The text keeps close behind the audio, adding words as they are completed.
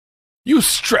You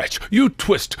stretch, you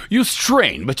twist, you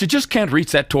strain, but you just can't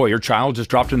reach that toy your child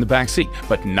just dropped in the back seat.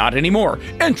 But not anymore.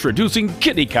 Introducing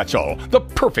Kitty Catch-All, the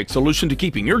perfect solution to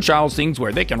keeping your child's things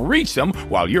where they can reach them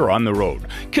while you're on the road.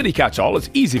 Kitty Catch-All is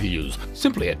easy to use.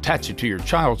 Simply attach it to your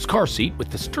child's car seat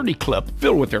with the sturdy clip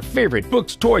filled with their favorite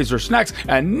books, toys, or snacks,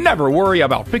 and never worry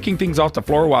about picking things off the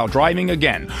floor while driving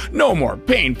again. No more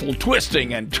painful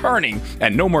twisting and turning,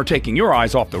 and no more taking your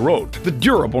eyes off the road. The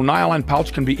durable nylon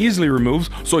pouch can be easily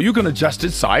removed so you can adjust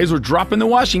its size or drop in the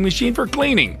washing machine for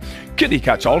cleaning. Kitty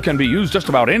Catch-All can be used just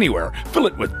about anywhere. Fill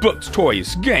it with books,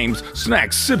 toys, games,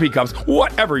 snacks, sippy cups,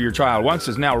 whatever your child wants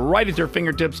is now right at their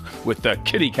fingertips with the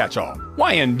Kitty Catch-All.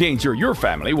 Why endanger your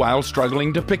family while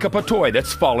struggling to pick up a toy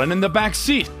that's fallen in the back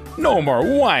seat? No more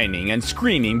whining and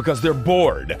screaming because they're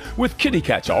bored. With Kitty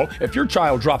Catch-All, if your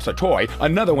child drops a toy,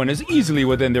 another one is easily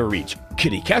within their reach.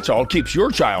 Kitty Catch-All keeps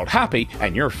your child happy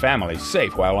and your family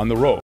safe while on the road.